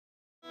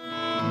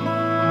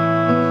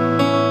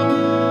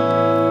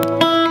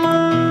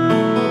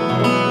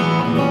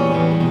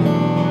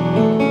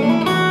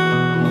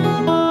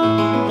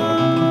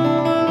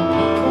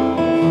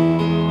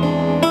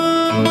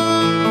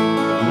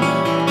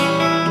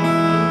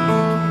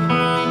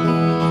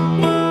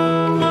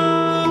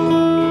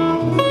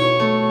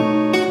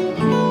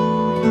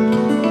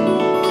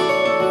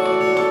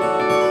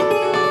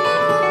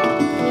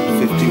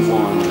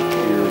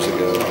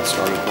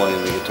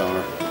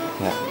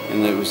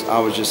I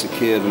was just a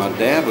kid. My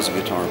dad was a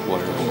guitar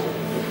player,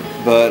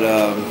 but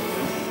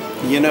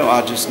you know,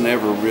 I just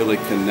never really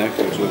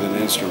connected with an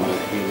instrument,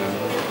 you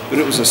know. But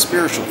it was a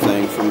spiritual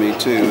thing for me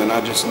too, and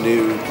I just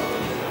knew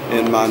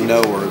in my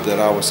knower that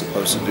I was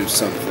supposed to do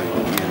something,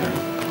 you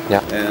know.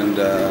 Yeah.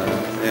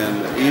 And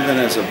even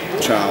as a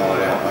child,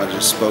 I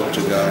just spoke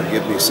to God,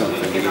 give me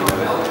something, you know,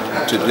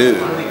 to do,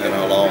 and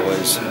I'll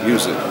always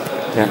use it,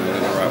 yeah, you know,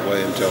 in the right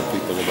way and tell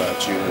people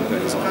about you and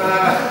things like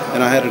that.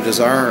 And I had a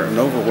desire, an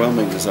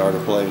overwhelming desire to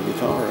play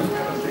guitar,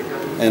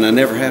 and I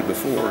never had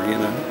before, you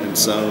know. And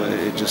so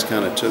it just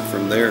kind of took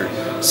from there.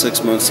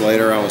 6 months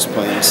later, I was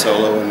playing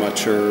solo in my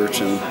church,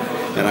 and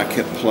I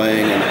kept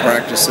playing and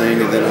practicing,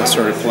 and then I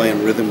started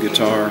playing rhythm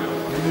guitar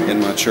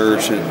in my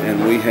church,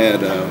 and we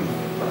had.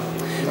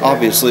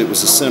 Obviously, it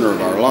was the center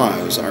of our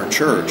lives, our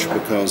church,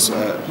 because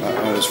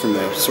I was from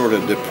a sort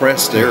of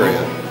depressed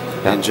area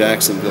in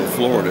Jacksonville,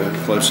 Florida,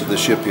 close to the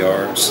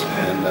shipyards,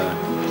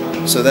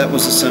 and so that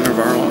was the center of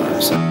our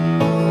lives.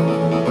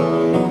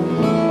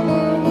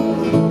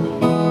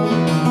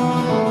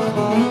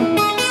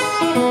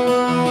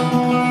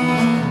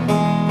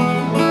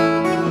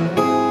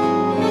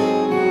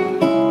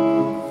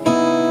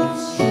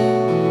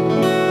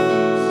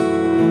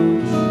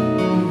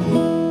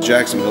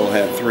 Jacksonville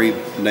had 3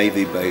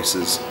 Navy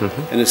bases,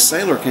 and this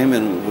sailor came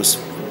in and was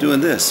doing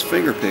this,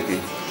 finger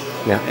picking.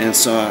 Yeah. And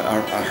so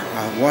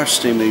I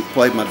watched him. He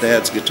played my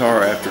dad's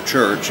guitar after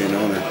church, you know,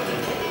 and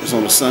it was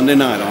on a Sunday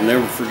night. I'll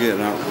never forget.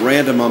 And I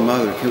ran to my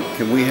mother,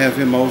 can we have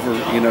him over,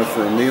 you know,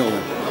 for a meal?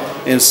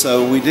 And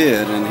so we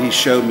did, and he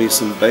showed me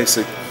some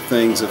basic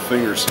things of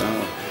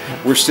fingerstyle.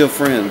 We're still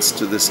friends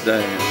to this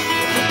day.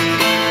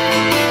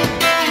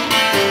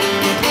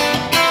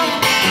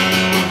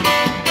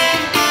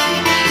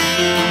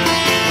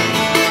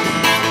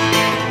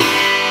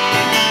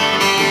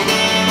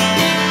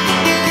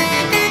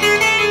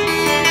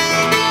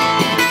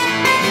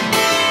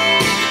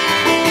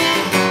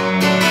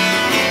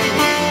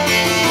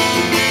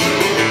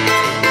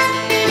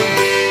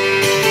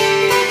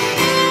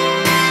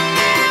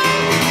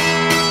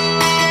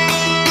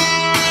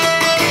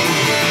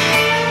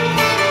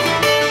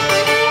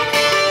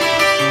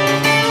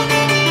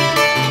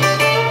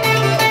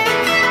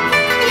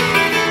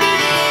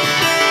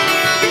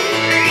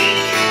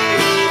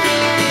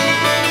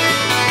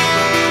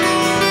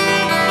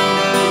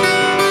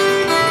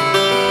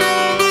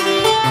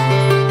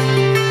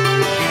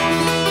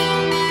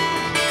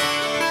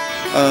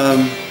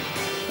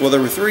 Well, there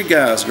were 3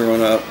 guys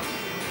growing up,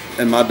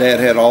 and my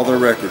dad had all their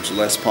records,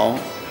 Les Paul,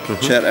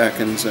 Chet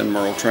Atkins, and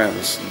Merle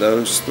Travis,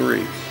 those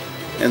 3.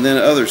 And then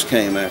others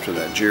came after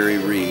that, Jerry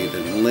Reed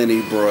and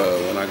Lenny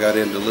Breau, and I got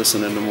into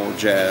listening to more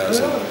jazz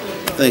and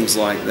things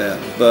like that.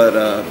 But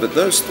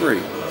those 3,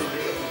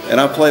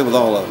 and I played with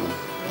all of them.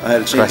 I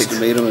had a chance to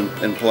meet them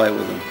and play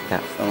with them.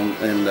 Yeah.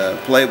 And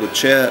played with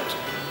Chet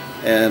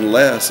and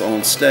Les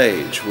on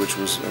stage, which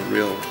was a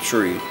real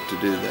treat to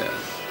do that.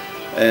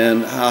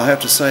 And I'll have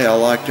to say, I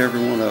liked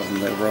every one of them.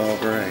 They were all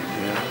great.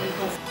 Yeah.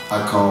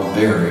 I called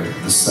Barry,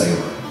 the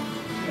sailor,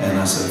 and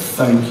I said,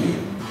 thank you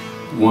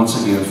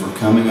once again for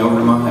coming over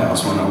to my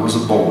house when I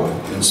was a boy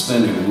and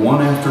spending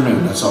one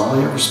afternoon. That's all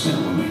they ever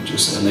spent with me.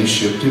 And they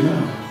shipped him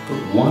out. But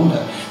one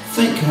day,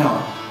 think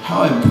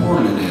how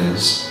important it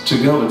is to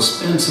go and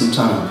spend some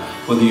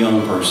time with a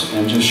young person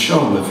and just show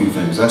them a few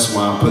things. That's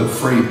why I put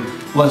free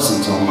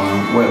lessons on my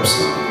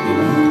website, you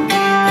know.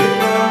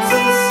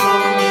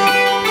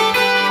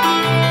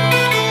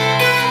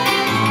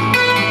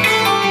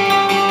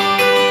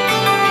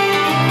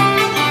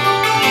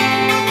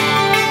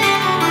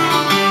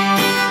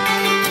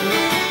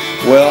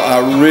 Well,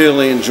 I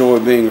really enjoy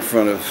being in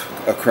front of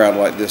a crowd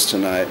like this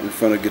tonight, in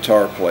front of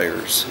guitar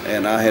players,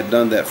 and I had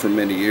done that for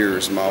many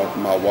years.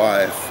 My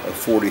wife of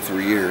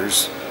 43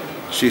 years,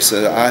 she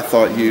said, I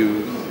thought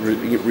you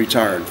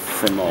retired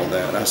from all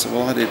that. I said,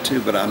 well, I did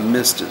too, but I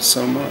missed it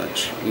so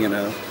much, you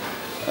know.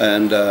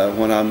 And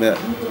when I met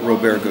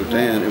Robert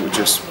Godin, it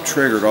just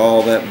triggered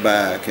all that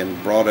back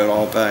and brought it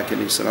all back, and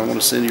he said, I want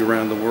to send you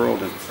around the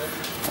world. And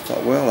I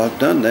thought, well, I've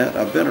done that.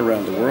 I've been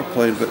around the world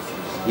playing, but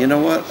you know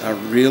what? I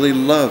really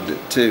loved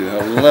it too.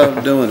 I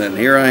loved doing it, and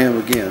here I am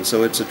again.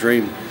 So it's a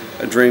dream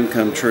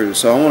come true.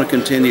 So I want to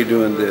continue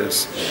doing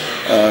this.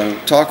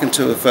 Talking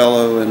to a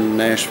fellow in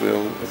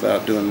Nashville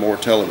about doing more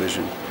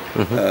television,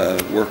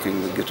 working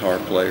with guitar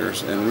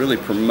players, and really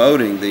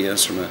promoting the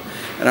instrument.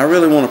 And I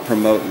really want to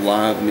promote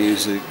live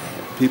music,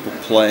 people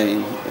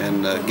playing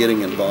and getting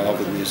involved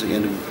with music,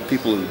 and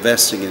people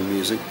investing in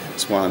music.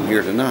 That's why I'm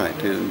here tonight,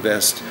 to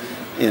invest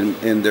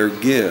in their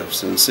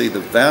gifts and see the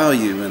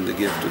value in the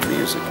gift of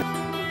music.